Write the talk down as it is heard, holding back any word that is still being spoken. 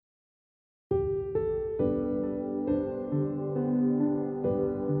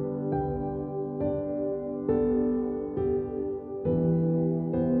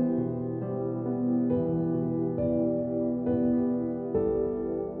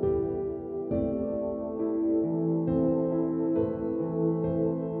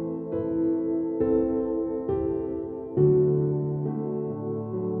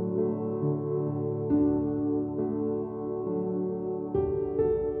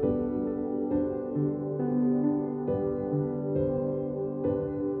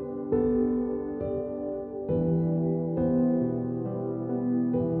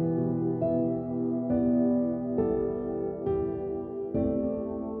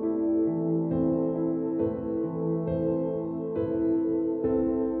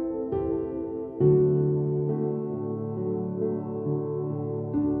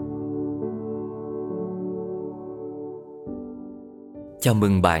Chào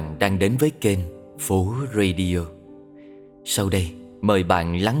mừng bạn đang đến với kênh Phố Radio. Sau đây, mời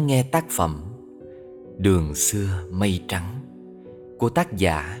bạn lắng nghe tác phẩm Đường xưa mây trắng của tác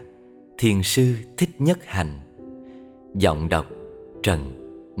giả Thiền sư Thích Nhất Hạnh. Giọng đọc Trần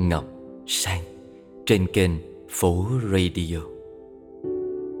Ngọc San trên kênh Phố Radio.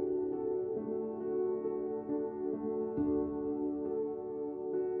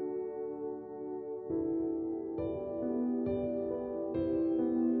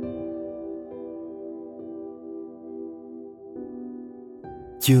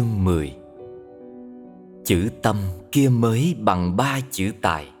 Chương 10. Chữ tâm kia mới bằng 3 chữ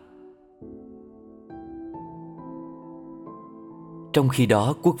tài. Trong khi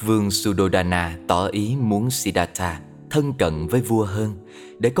đó, quốc vương Suddhodana tỏ ý muốn Siddhartha thân cận với vua hơn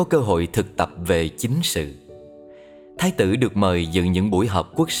để có cơ hội thực tập về chính sự. Thái tử được mời dự những buổi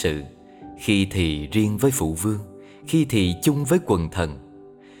họp quốc sự, khi thì riêng với phụ vương, khi thì chung với quần thần.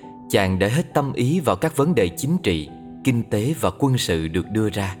 Chàng để hết tâm ý vào các vấn đề chính trị, kinh tế và quân sự được đưa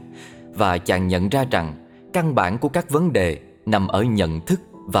ra, và chàng nhận ra rằng căn bản của các vấn đề nằm ở nhận thức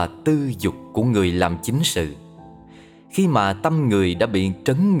và tư dục của người làm chính sự. Khi mà tâm người đã bị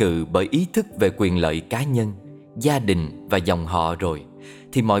trấn ngự bởi ý thức về quyền lợi cá nhân, gia đình và dòng họ rồi,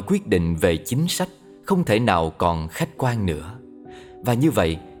 thì mọi quyết định về chính sách không thể nào còn khách quan nữa. Và như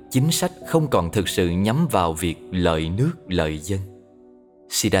vậy, chính sách không còn thực sự nhắm vào việc lợi nước lợi dân.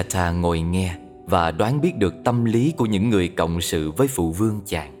 Siddhartha ngồi nghe và đoán biết được tâm lý của những người cộng sự với phụ vương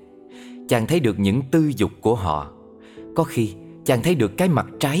chàng. Chàng thấy được những tư dục của họ. Có khi chàng thấy được cái mặt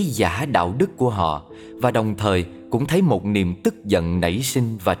trái giả đạo đức của họ, và đồng thời cũng thấy một niềm tức giận nảy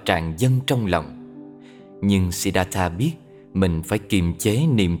sinh và tràn dâng trong lòng. Nhưng Siddhartha biết mình phải kiềm chế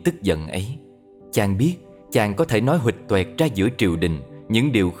niềm tức giận ấy. Chàng biết chàng có thể nói huỵch toẹt ra giữa triều đình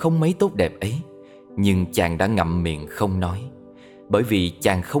những điều không mấy tốt đẹp ấy, nhưng chàng đã ngậm miệng không nói, bởi vì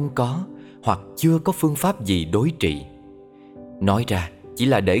chàng không có hoặc chưa có phương pháp gì đối trị. Nói ra chỉ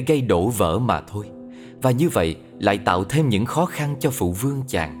là để gây đổ vỡ mà thôi, và như vậy lại tạo thêm những khó khăn cho phụ vương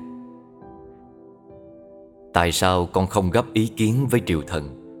chàng. Tại sao con không gấp ý kiến với triều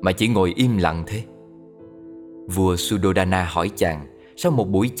thần mà chỉ ngồi im lặng thế? Vua Suddhodana hỏi chàng sau một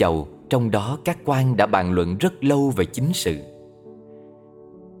buổi chầu trong đó các quan đã bàn luận rất lâu về chính sự.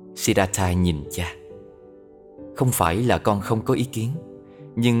 Siddhartha nhìn cha. Không phải là con không có ý kiến,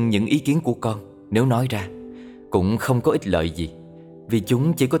 nhưng những ý kiến của con nếu nói ra cũng không có ích lợi gì, vì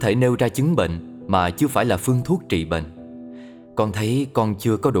chúng chỉ có thể nêu ra chứng bệnh mà chưa phải là phương thuốc trị bệnh. Con thấy con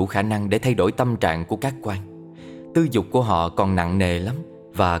chưa có đủ khả năng để thay đổi tâm trạng của các quan. Tư dục của họ còn nặng nề lắm,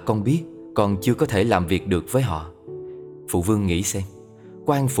 và con biết con chưa có thể làm việc được với họ. Phụ vương nghĩ xem,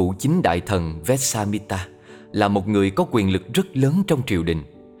 quan phụ chính đại thần Vesamita là một người có quyền lực rất lớn trong triều đình.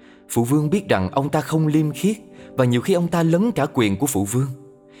 Phụ vương biết rằng ông ta không liêm khiết, và nhiều khi ông ta lấn cả quyền của phụ vương.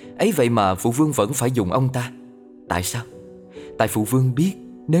 Ấy vậy mà phụ vương vẫn phải dùng ông ta. Tại sao? Tại phụ vương biết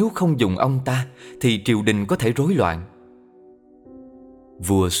nếu không dùng ông ta thì triều đình có thể rối loạn.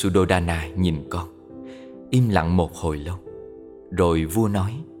 Vua Suddhodana nhìn con, im lặng một hồi lâu. Rồi vua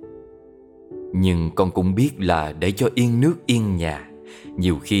nói: Nhưng con cũng biết là để cho yên nước yên nhà,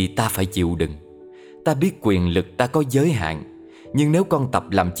 nhiều khi ta phải chịu đựng. Ta biết quyền lực ta có giới hạn, nhưng nếu con tập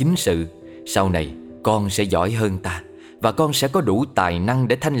làm chính sự, sau này con sẽ giỏi hơn ta, và con sẽ có đủ tài năng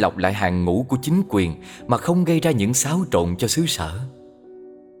để thanh lọc lại hàng ngũ của chính quyền mà không gây ra những xáo trộn cho xứ sở.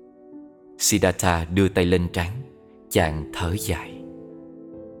 Siddhartha đưa tay lên trán. Chàng thở dài.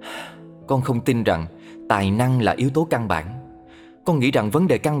 Con không tin rằng tài năng là yếu tố căn bản. Con nghĩ rằng vấn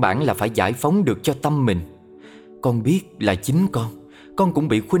đề căn bản là phải giải phóng được cho tâm mình. Con biết là chính con cũng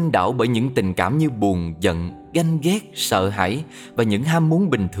bị khuynh đảo bởi những tình cảm như buồn, giận, ganh ghét, sợ hãi và những ham muốn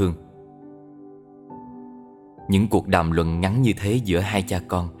bình thường. Những cuộc đàm luận ngắn như thế giữa hai cha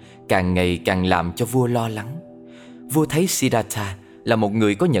con càng ngày càng làm cho vua lo lắng. Vua thấy Siddhartha là một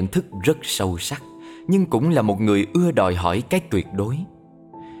người có nhận thức rất sâu sắc, nhưng cũng là một người ưa đòi hỏi cái tuyệt đối.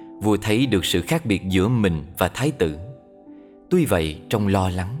 Vua thấy được sự khác biệt giữa mình và thái tử. Tuy vậy, trong lo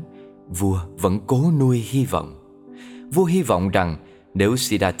lắng, vua vẫn cố nuôi hy vọng. Vua hy vọng rằng nếu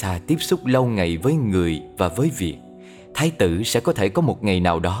Siddhartha tiếp xúc lâu ngày với người và với việc, thái tử sẽ có thể có một ngày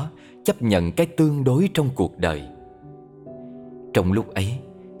nào đó chấp nhận cái tương đối trong cuộc đời. Trong lúc ấy,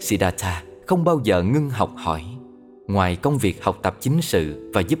 Siddhartha không bao giờ ngưng học hỏi. Ngoài công việc học tập chính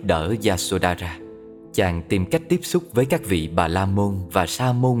sự và giúp đỡ Yasodhara, chàng tìm cách tiếp xúc với các vị Bà La Môn và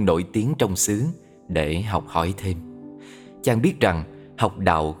Sa Môn nổi tiếng trong xứ để học hỏi thêm. Chàng biết rằng học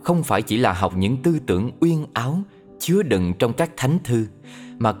đạo không phải chỉ là học những tư tưởng uyên áo chứa đựng trong các thánh thư,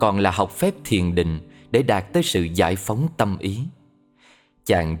 mà còn là học phép thiền định để đạt tới sự giải phóng tâm ý.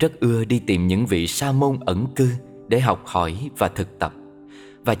 Chàng rất ưa đi tìm những vị sa môn ẩn cư để học hỏi và thực tập.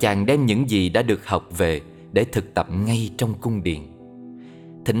 và chàng đem những gì đã được học về để thực tập ngay trong cung điện.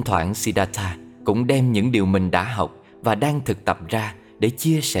 Thỉnh thoảng Siddhartha cũng đem những điều mình đã học và đang thực tập ra để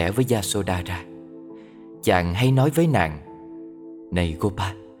chia sẻ với Yasodhara. Chàng hay nói với nàng: "Này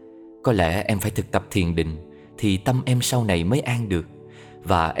Gopa, có lẽ em phải thực tập thiền định thì tâm em sau này mới an được,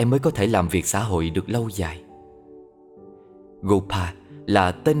 và em mới có thể làm việc xã hội được lâu dài." Gopa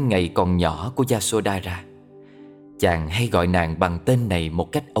là tên ngày còn nhỏ của Yasodhara. Chàng hay gọi nàng bằng tên này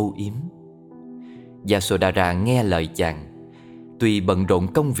một cách âu yếm. Yasodhara nghe lời chàng. Tuy bận rộn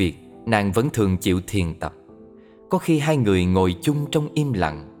công việc, nàng vẫn thường chịu thiền tập. Có khi hai người ngồi chung trong im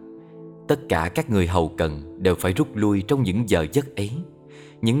lặng. Tất cả các người hầu cận đều phải rút lui trong những giờ giấc ấy.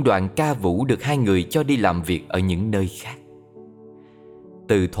 Những đoạn ca vũ được hai người cho đi làm việc ở những nơi khác.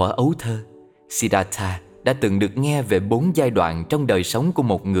 Từ thuở ấu thơ, Siddhartha đã từng được nghe về 4 giai đoạn trong đời sống của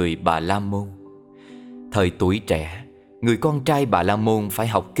một người Bà La Môn. Thời tuổi trẻ, người con trai Bà La Môn phải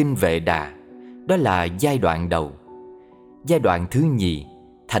học kinh Vệ Đà. Đó là giai đoạn đầu. Giai đoạn thứ nhì,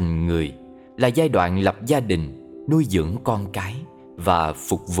 thành người, là giai đoạn lập gia đình, nuôi dưỡng con cái và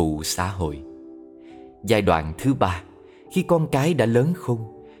phục vụ xã hội. Giai đoạn thứ ba, khi con cái đã lớn khôn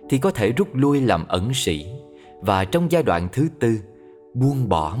thì có thể rút lui làm ẩn sĩ. Và trong giai đoạn thứ tư, buông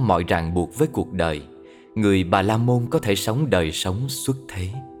bỏ mọi ràng buộc với cuộc đời, người Bà La Môn có thể sống đời sống xuất thế.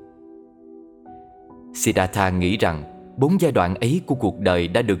 Siddhartha nghĩ rằng 4 giai đoạn ấy của cuộc đời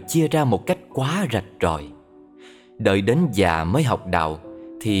đã được chia ra một cách quá rạch ròi. Đợi đến già mới học đạo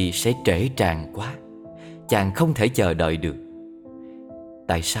thì sẽ trễ tràn quá. Chàng không thể chờ đợi được.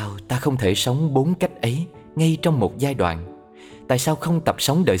 Tại sao ta không thể sống 4 cách ấy ngay trong một giai đoạn? Tại sao không tập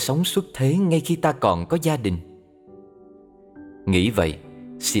sống đời sống xuất thế ngay khi ta còn có gia đình? Nghĩ vậy,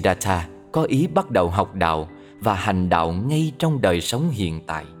 Siddhartha có ý bắt đầu học đạo và hành đạo ngay trong đời sống hiện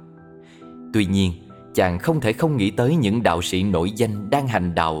tại. Tuy nhiên, chàng không thể không nghĩ tới những đạo sĩ nổi danh đang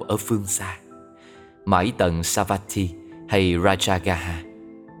hành đạo ở phương xa, mãi tận Savatthi hay Rajagaha.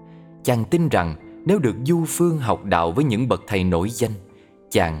 Chàng tin rằng nếu được du phương học đạo với những bậc thầy nổi danh,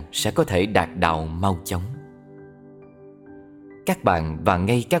 chàng sẽ có thể đạt đạo mau chóng. Các bạn và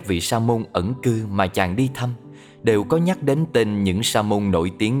ngay các vị sa môn ẩn cư mà chàng đi thăm đều có nhắc đến tên những sa môn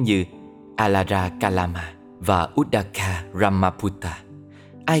nổi tiếng như Alara Kalama và Uddaka Ramaputta.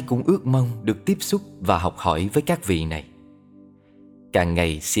 Ai cũng ước mong được tiếp xúc và học hỏi với các vị này. Càng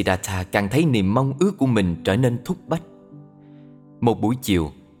ngày Siddhartha càng thấy niềm mong ước của mình trở nên thúc bách. Một buổi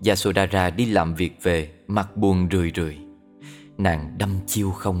chiều, Yasodhara đi làm việc về, mặt buồn rười rượi. Nàng đăm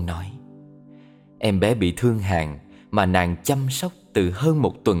chiêu không nói. Em bé bị thương hàn mà nàng chăm sóc từ hơn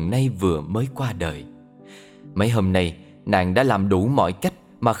 1 tuần nay vừa mới qua đời. Mấy hôm nay nàng đã làm đủ mọi cách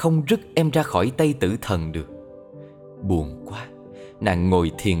mà không rứt em ra khỏi tay tử thần được. Buồn quá, nàng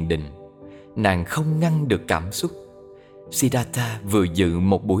ngồi thiền định. Nàng không ngăn được cảm xúc. Siddhartha vừa dự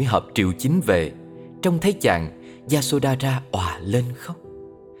một buổi họp triệu chính về. Trông thấy chàng, Yasodhara òa lên khóc.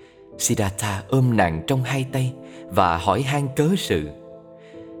 Siddhartha ôm nàng trong hai tay và hỏi han cớ sự.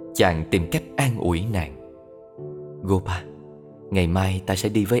 Chàng tìm cách an ủi nàng. Gopa, ngày mai ta sẽ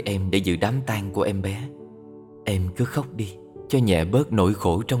đi với em để dự đám tang của em bé. Em cứ khóc đi, cho nhẹ bớt nỗi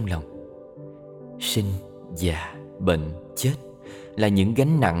khổ trong lòng. Sinh, già, bệnh, chết là những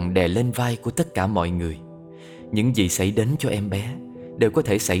gánh nặng đè lên vai của tất cả mọi người. Những gì xảy đến cho em bé đều có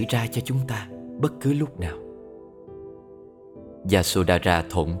thể xảy ra cho chúng ta bất cứ lúc nào. Yasodhara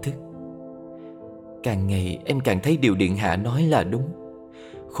thổn thức. Càng ngày em càng thấy điều điện hạ nói là đúng.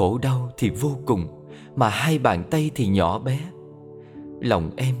 Khổ đau thì vô cùng, mà hai bàn tay thì nhỏ bé.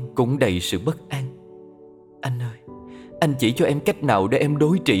 Lòng em cũng đầy sự bất an. Anh ơi, anh chỉ cho em cách nào để em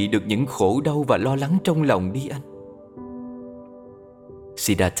đối trị được những khổ đau và lo lắng trong lòng đi anh.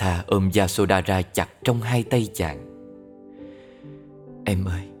 Siddhartha ôm Yasodhara chặt trong hai tay chàng. Em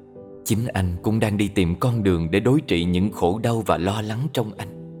ơi, chính anh cũng đang đi tìm con đường để đối trị những khổ đau và lo lắng trong anh.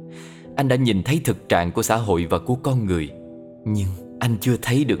 Anh đã nhìn thấy thực trạng của xã hội và của con người, nhưng anh chưa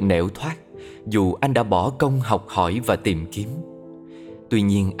thấy được nẻo thoát, dù anh đã bỏ công học hỏi và tìm kiếm. Tuy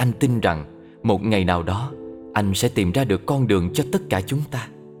nhiên anh tin rằng một ngày nào đó anh sẽ tìm ra được con đường cho tất cả chúng ta.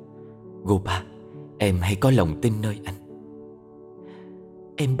 Gopa, em hãy có lòng tin nơi anh.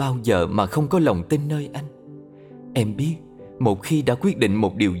 Em bao giờ mà không có lòng tin nơi anh. Em biết một khi đã quyết định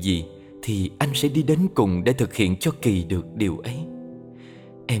một điều gì thì anh sẽ đi đến cùng để thực hiện cho kỳ được điều ấy.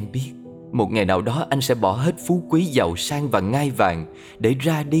 Em biết một ngày nào đó anh sẽ bỏ hết phú quý giàu sang và ngai vàng để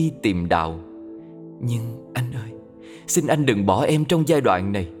ra đi tìm đạo. Nhưng anh ơi, xin anh đừng bỏ em trong giai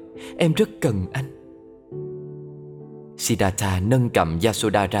đoạn này. Em rất cần anh. Siddhartha nâng cầm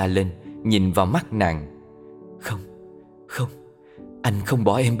Yasodhara lên, nhìn vào mắt nàng. Không, anh không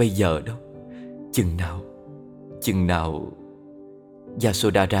bỏ em bây giờ đâu. Chừng nào.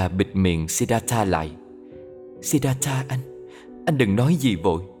 Yasodhara bịt miệng Siddhartha lại. Siddhartha, anh đừng nói gì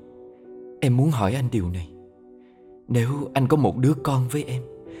vội. Em muốn hỏi anh điều này. Nếu anh có một đứa con với em,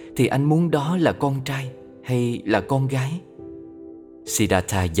 thì anh muốn đó là con trai hay là con gái?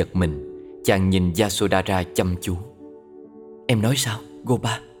 Siddhartha giật mình. Chàng nhìn Yasodhara chăm chú. Em nói sao,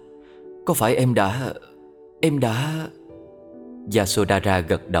 Gopa? Có phải em đã... Yasodhara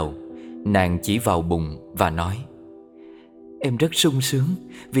gật đầu. Nàng chỉ vào bụng và nói: Em rất sung sướng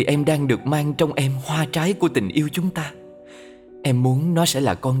vì em đang được mang trong em hoa trái của tình yêu chúng ta. Em muốn nó sẽ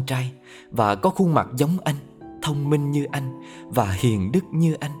là con trai và có khuôn mặt giống anh, thông minh như anh và hiền đức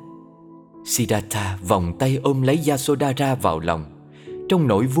như anh. Siddhartha vòng tay ôm lấy Yasodhara vào lòng. Trong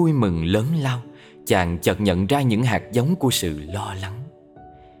nỗi vui mừng lớn lao, chàng chợt nhận ra những hạt giống của sự lo lắng.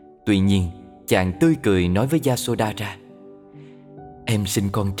 Tuy nhiên, chàng tươi cười nói với Yasodhara: Em sinh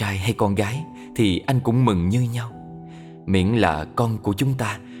con trai hay con gái thì anh cũng mừng như nhau, miễn là con của chúng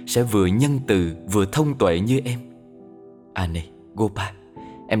ta sẽ vừa nhân từ vừa thông tuệ như em. À này, Gopa,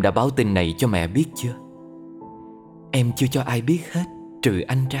 em đã báo tin này cho mẹ biết chưa? Em chưa cho ai biết hết, trừ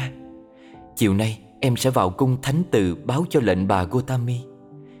anh ra. Chiều nay em sẽ vào cung thánh từ báo cho lệnh bà Gotami.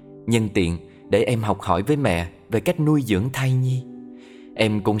 Nhân tiện để em học hỏi với mẹ về cách nuôi dưỡng thai nhi.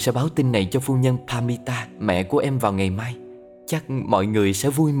 Em cũng sẽ báo tin này cho phu nhân Pamita, mẹ của em, vào ngày mai. Chắc mọi người sẽ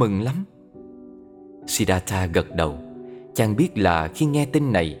vui mừng lắm. Siddhartha gật đầu. Chàng biết là khi nghe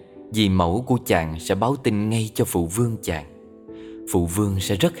tin này, dì mẫu của chàng sẽ báo tin ngay cho phụ vương chàng. Phụ vương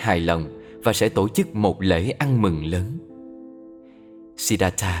sẽ rất hài lòng và sẽ tổ chức một lễ ăn mừng lớn.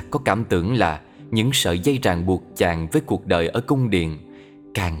 Siddhartha có cảm tưởng là những sợi dây ràng buộc chàng với cuộc đời ở cung điện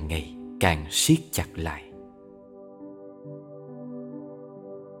càng ngày càng siết chặt lại.